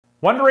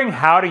Wondering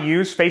how to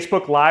use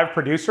Facebook Live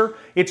Producer?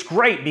 It's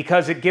great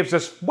because it gives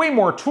us way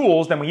more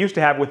tools than we used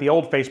to have with the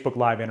old Facebook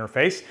Live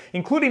interface,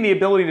 including the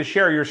ability to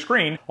share your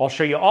screen. I'll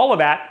show you all of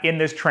that in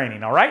this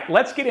training, all right?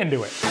 Let's get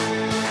into it.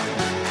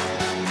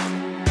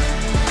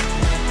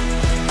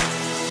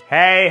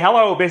 Hey,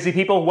 hello busy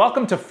people.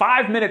 Welcome to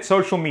 5-Minute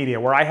Social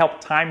Media, where I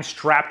help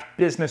time-strapped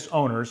business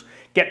owners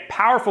get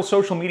powerful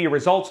social media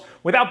results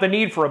without the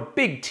need for a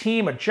big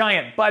team, a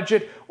giant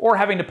budget, or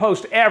having to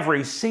post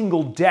every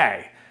single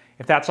day.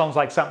 If that sounds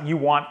like something you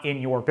want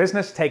in your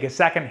business, take a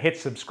second, hit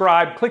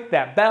subscribe, click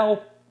that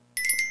bell.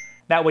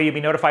 That way you'll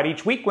be notified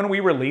each week when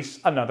we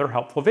release another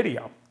helpful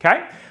video,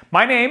 okay?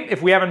 My name,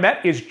 if we haven't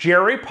met, is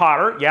Jerry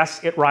Potter.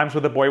 Yes, it rhymes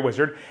with the boy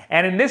wizard.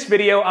 And in this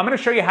video, I'm gonna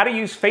show you how to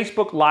use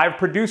Facebook Live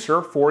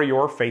Producer for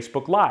your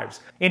Facebook Lives.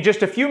 In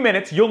just a few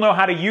minutes, you'll know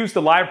how to use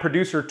the Live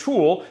Producer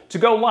tool to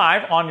go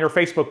live on your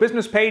Facebook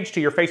business page,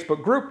 to your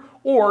Facebook group,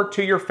 or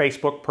to your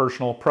Facebook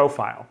personal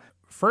profile.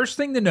 First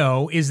thing to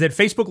know is that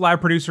Facebook Live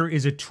Producer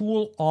is a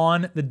tool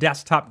on the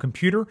desktop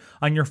computer.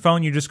 On your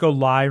phone, you just go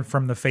live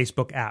from the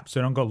Facebook app, so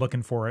don't go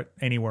looking for it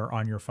anywhere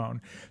on your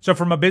phone. So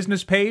from a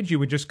business page, you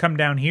would just come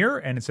down here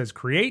and it says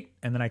create,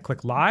 and then I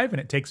click live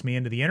and it takes me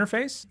into the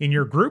interface. In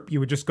your group, you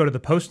would just go to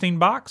the posting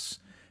box.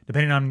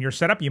 Depending on your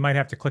setup, you might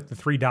have to click the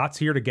 3 dots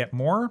here to get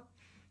more,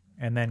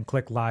 and then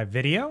click live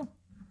video.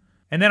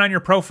 And then on your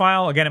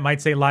profile, again, it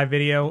might say live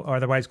video, or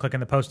otherwise click in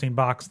the posting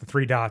box, the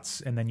 3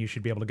 dots, and then you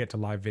should be able to get to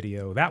live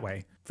video that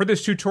way. For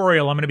this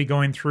tutorial, I'm going to be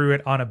going through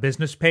it on a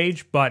business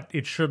page, but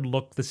it should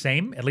look the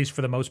same, at least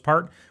for the most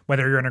part,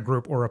 whether you're in a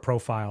group or a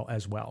profile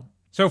as well.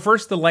 So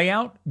first, the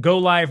layout. Go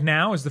live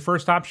now is the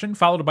first option,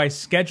 followed by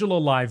schedule a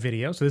live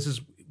video. So this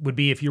would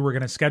be if you were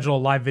going to schedule a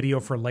live video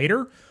for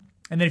later.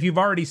 And then if you've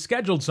already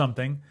scheduled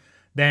something,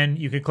 then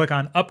you could click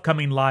on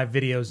upcoming live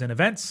videos and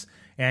events,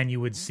 and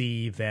you would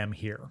see them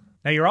here.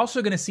 Now you're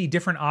also going to see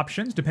different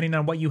options depending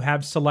on what you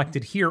have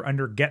selected here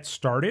under Get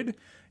Started.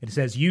 It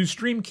says Use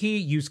Stream Key,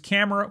 Use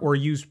Camera, or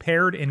Use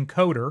Paired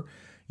Encoder.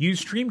 Use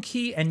Stream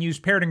Key and Use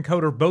Paired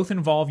Encoder both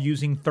involve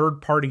using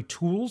third-party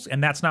tools,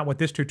 and that's not what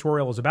this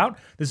tutorial is about.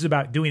 This is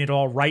about doing it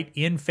all right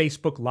in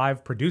Facebook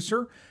Live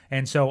Producer,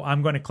 and so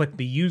I'm going to click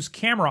the Use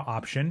Camera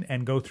option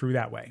and go through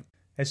that way.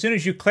 As soon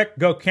as you click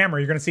Go Camera,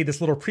 you're going to see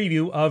this little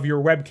preview of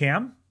your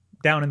webcam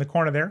down in the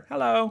corner there.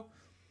 Hello.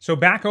 So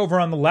back over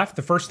on the left,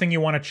 the first thing you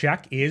want to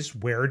check is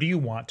where do you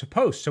want to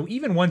post? So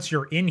even once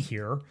you're in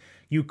here,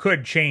 you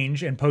could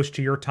change and post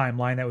to your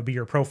timeline. That would be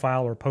your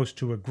profile, or post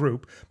to a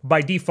group.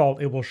 By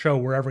default, it will show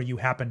wherever you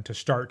happen to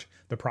start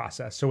the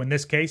process. So in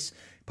this case,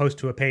 post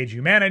to a page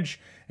you manage,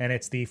 and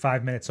it's the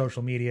 5-Minute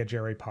Social Media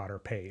Jerry Potter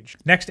page.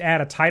 Next,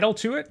 add a title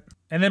to it.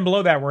 And then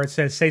below that, where it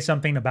says, say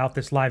something about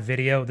this live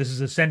video, this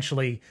is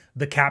essentially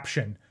the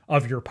caption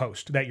of your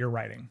post that you're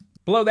writing.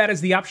 Below that is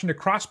the option to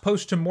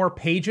cross-post to more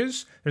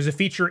pages. There's a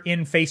feature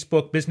in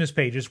Facebook business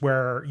pages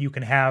where you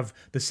can have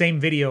the same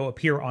video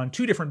appear on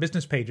 2 different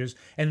business pages,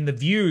 and the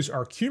views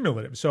are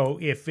cumulative. So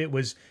if it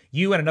was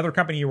you and another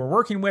company you were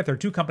working with, or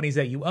 2 companies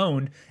that you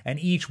owned, and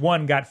each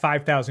one got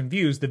 5,000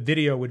 views, the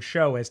video would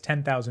show as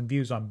 10,000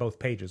 views on both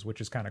pages,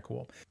 which is kind of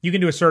cool. You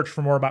can do a search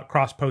for more about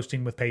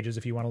cross-posting with pages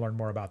if you want to learn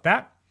more about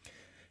that.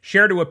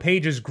 Share to a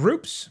page's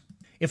groups.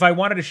 If I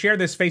wanted to share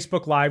this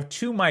Facebook Live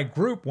to my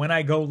group when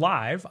I go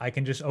live, I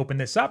can just open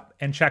this up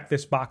and check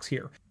this box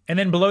here. And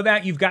then below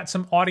that, you've got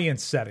some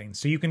audience settings.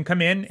 So you can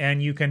come in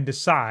and you can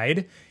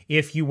decide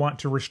if you want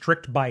to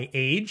restrict by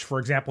age. For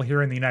example,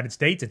 here in the United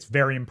States, it's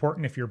very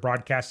important if you're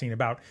broadcasting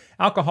about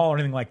alcohol or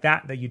anything like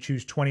that, that you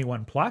choose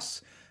 21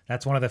 plus.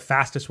 That's one of the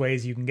fastest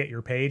ways you can get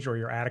your page or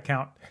your ad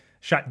account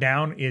shut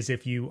down, is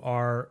if you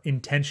are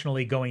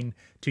intentionally going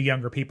to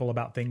younger people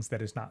about things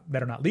that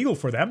are not legal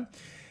for them.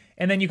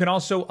 And then you can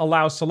also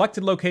allow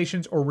selected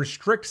locations or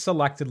restrict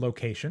selected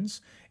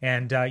locations.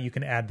 And you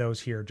can add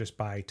those here just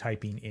by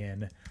typing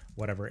in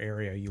whatever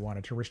area you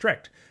wanted to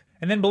restrict.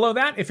 And then below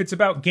that, if it's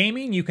about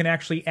gaming, you can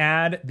actually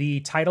add the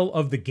title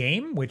of the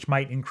game, which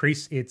might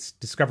increase its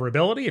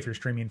discoverability if you're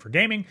streaming for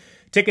gaming.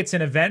 Tickets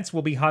and events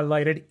will be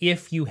highlighted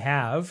if you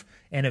have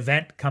an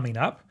event coming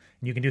up.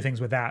 And you can do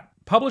things with that.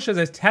 Publish as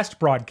a test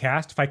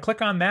broadcast. If I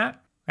click on that,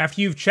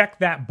 after you've checked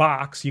that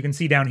box, you can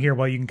see down here,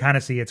 well, you can kind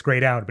of see it's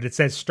grayed out, but it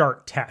says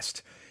Start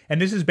Test.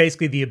 And this is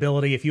basically the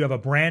ability, if you have a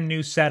brand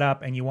new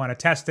setup and you want to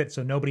test it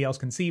so nobody else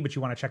can see, but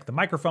you want to check the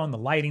microphone, the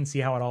lighting, see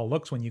how it all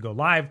looks when you go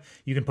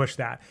live, you can push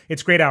that.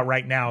 It's grayed out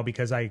right now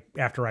because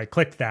after I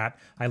clicked that,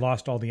 I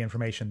lost all the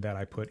information that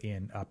I put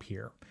in up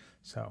here.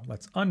 So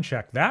let's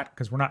uncheck that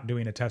because we're not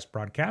doing a test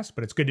broadcast,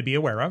 but it's good to be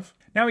aware of.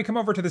 Now we come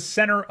over to the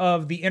center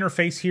of the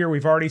interface here.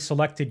 We've already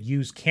selected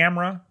Use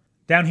Camera.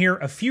 Down here,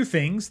 a few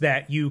things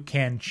that you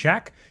can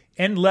check.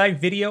 End live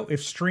video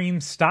if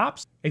stream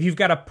stops. If you've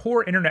got a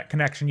poor internet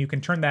connection, you can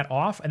turn that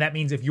off, and that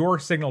means if your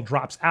signal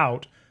drops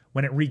out,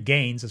 when it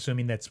regains,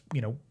 assuming that's,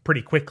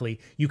 pretty quickly,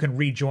 you can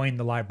rejoin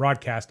the live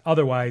broadcast.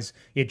 Otherwise,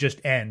 it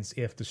just ends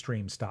if the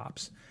stream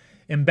stops.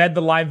 Embed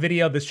the live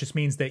video. This just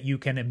means that you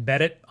can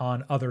embed it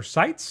on other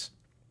sites.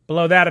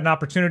 Below that, an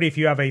opportunity if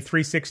you have a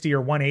 360 or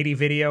 180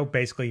 video,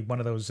 basically one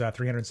of those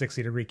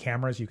 360-degree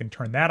cameras, you can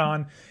turn that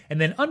on. And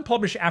then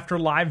unpublish after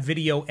live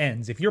video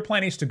ends. If your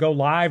plan is to go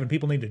live and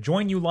people need to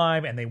join you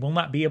live and they will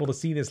not be able to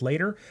see this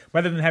later,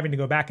 rather than having to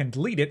go back and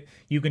delete it,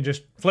 you can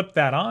just flip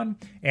that on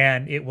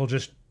and it will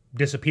just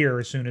disappear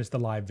as soon as the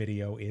live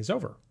video is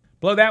over.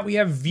 Below that, we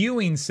have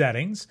viewing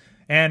settings.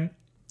 And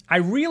I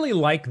really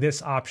like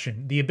this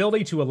option, the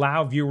ability to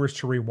allow viewers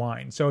to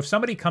rewind. So if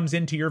somebody comes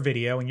into your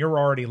video and you're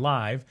already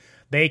live,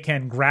 they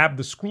can grab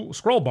the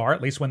scroll bar,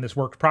 at least when this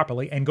worked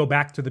properly, and go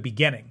back to the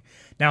beginning.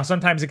 Now,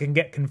 sometimes it can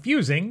get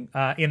confusing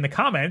in the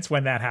comments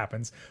when that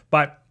happens,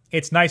 but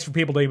it's nice for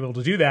people to be able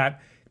to do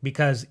that,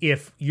 because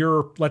if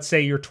let's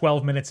say you're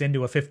 12 minutes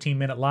into a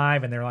 15-minute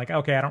live and they're like,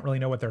 okay, I don't really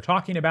know what they're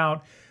talking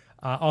about,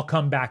 I'll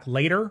come back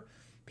later.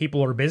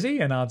 People are busy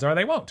and odds are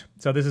they won't.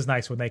 So this is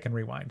nice when they can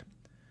rewind.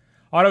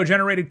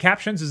 Auto-generated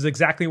captions is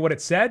exactly what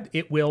it said.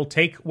 It will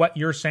take what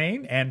you're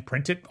saying and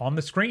print it on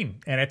the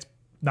screen. And it's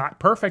not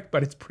perfect,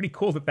 but it's pretty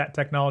cool that that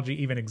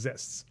technology even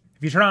exists.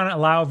 If you turn on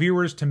allow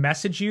viewers to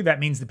message you, that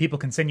means that people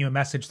can send you a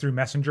message through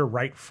Messenger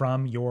right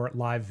from your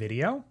live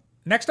video.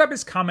 Next up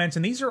is comments,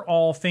 and these are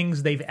all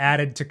things they've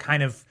added to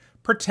kind of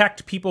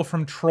protect people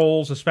from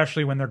trolls,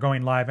 especially when they're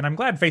going live. And I'm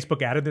glad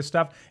Facebook added this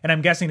stuff. And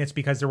I'm guessing it's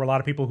because there were a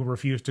lot of people who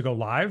refused to go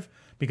live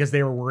because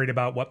they were worried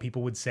about what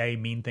people would say,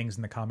 mean things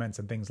in the comments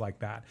and things like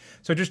that.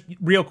 So just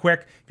real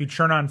quick, if you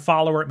turn on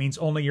follower, it means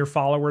only your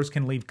followers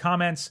can leave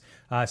comments.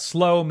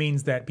 Slow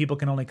means that people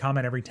can only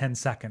comment every 10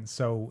 seconds.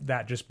 So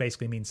that just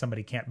basically means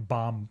somebody can't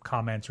bomb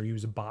comments or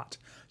use a bot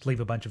to leave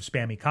a bunch of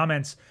spammy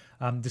comments.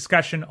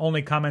 Discussion,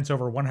 only comments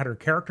over 100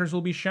 characters will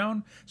be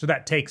shown. So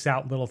that takes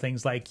out little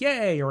things like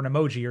yay or an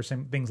emoji or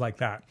some things like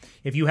that.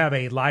 If you have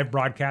a live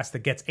broadcast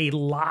that gets a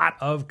lot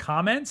of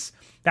comments,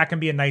 that can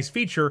be a nice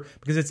feature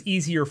because it's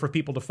easier for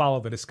people to follow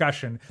the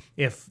discussion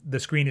if the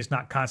screen is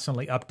not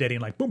constantly updating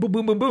like boom, boom,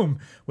 boom, boom, boom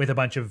with a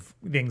bunch of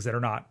things that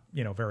are not,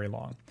 very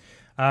long.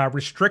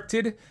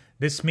 Restricted.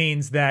 This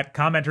means that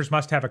commenters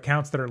must have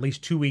accounts that are at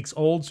least 2 weeks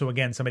old. So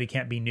again, somebody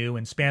can't be new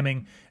and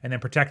spamming. And then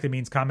protected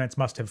means comments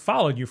must have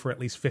followed you for at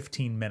least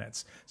 15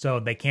 minutes.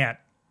 So they can't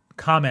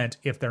comment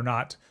if they're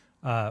not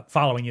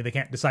following you. They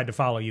can't decide to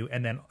follow you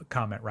and then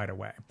comment right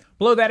away.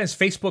 Below that is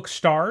Facebook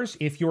stars.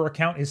 If your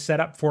account is set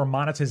up for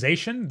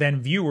monetization,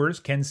 then viewers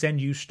can send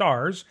you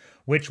stars,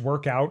 which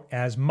work out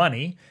as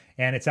money.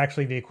 And it's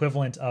actually the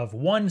equivalent of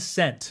 1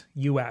 cent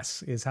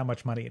US is how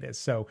much money it is.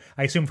 So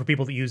I assume for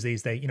people that use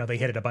these, they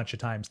hit it a bunch of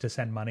times to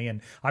send money.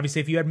 And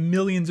obviously if you had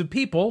millions of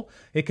people,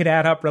 it could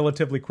add up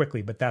relatively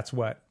quickly, but that's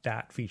what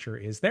that feature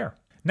is there.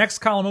 Next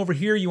column over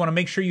here, you want to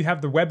make sure you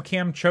have the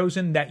webcam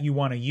chosen that you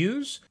want to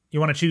use.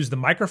 You want to choose the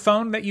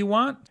microphone that you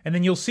want. And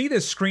then you'll see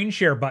this screen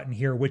share button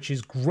here, which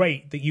is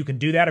great that you can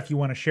do that if you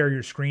want to share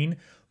your screen.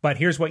 But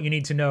here's what you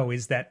need to know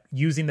is that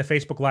using the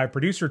Facebook Live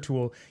Producer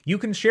tool, you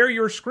can share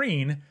your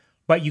screen,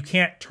 but you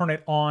can't turn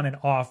it on and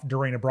off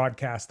during a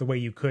broadcast the way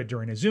you could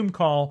during a Zoom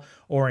call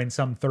or in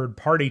some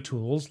third-party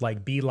tools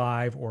like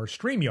BeLive or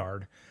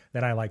StreamYard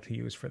that I like to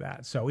use for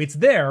that. So it's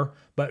there,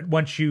 but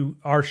once you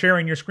are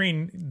sharing your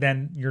screen,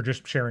 then you're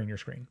just sharing your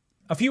screen.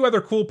 A few other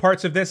cool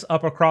parts of this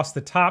up across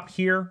the top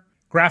here.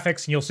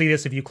 Graphics, and you'll see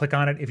this if you click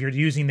on it. If you're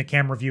using the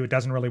camera view, it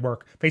doesn't really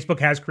work.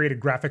 Facebook has created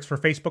graphics for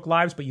Facebook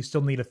Lives, but you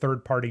still need a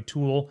third-party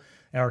tool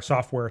or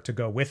software to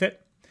go with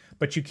it.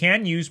 But you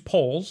can use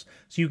polls,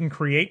 so you can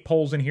create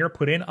polls in here,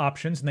 put in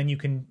options, and then you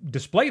can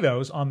display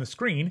those on the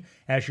screen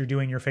as you're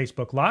doing your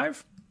Facebook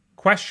Live.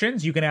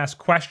 Questions, you can ask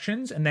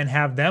questions and then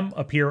have them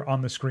appear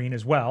on the screen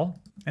as well.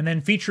 And then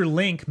feature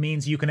link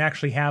means you can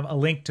actually have a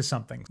link to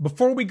something.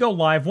 Before we go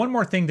live, one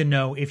more thing to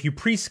know, if you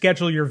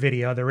pre-schedule your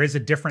video, there is a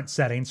different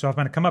setting. So I'm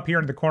going to come up here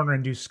in the corner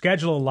and do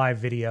schedule a live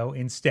video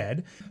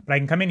instead. But I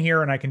can come in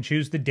here and I can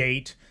choose the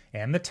date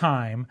and the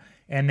time.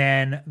 And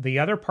then the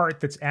other part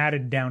that's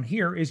added down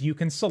here is you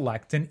can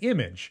select an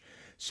image.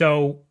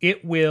 So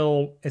it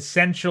will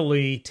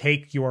essentially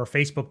take your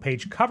Facebook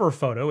page cover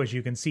photo, as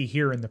you can see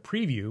here in the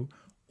preview,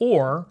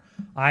 or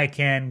I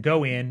can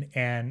go in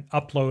and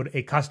upload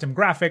a custom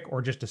graphic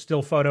or just a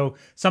still photo,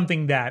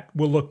 something that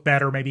will look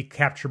better, maybe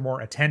capture more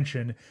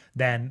attention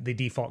than the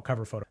default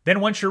cover photo. Then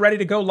once you're ready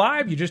to go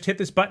live, you just hit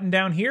this button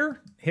down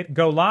here, hit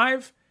go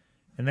live,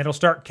 and then it'll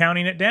start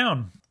counting it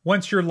down.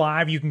 Once you're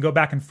live, you can go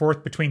back and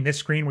forth between this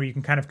screen where you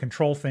can kind of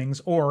control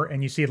things,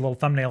 and you see a little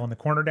thumbnail in the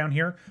corner down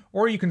here,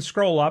 or you can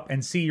scroll up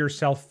and see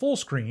yourself full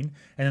screen,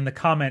 and then the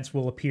comments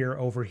will appear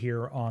over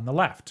here on the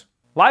left.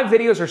 Live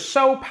videos are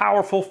so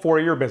powerful for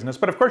your business,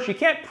 but of course you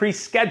can't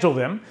pre-schedule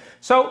them.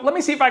 So let me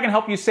see if I can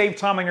help you save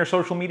time on your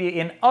social media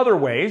in other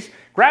ways.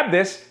 Grab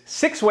this,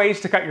 6 ways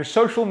to cut your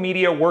social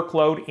media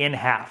workload in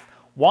half.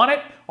 Want it?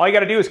 All you got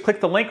to do is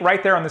click the link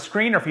right there on the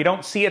screen, or if you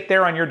don't see it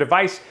there on your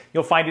device,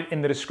 you'll find it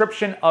in the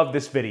description of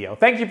this video.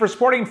 Thank you for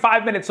supporting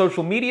 5 Minute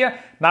Social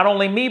Media. Not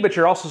only me, but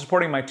you're also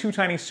supporting my 2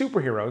 tiny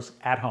superheroes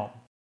at home.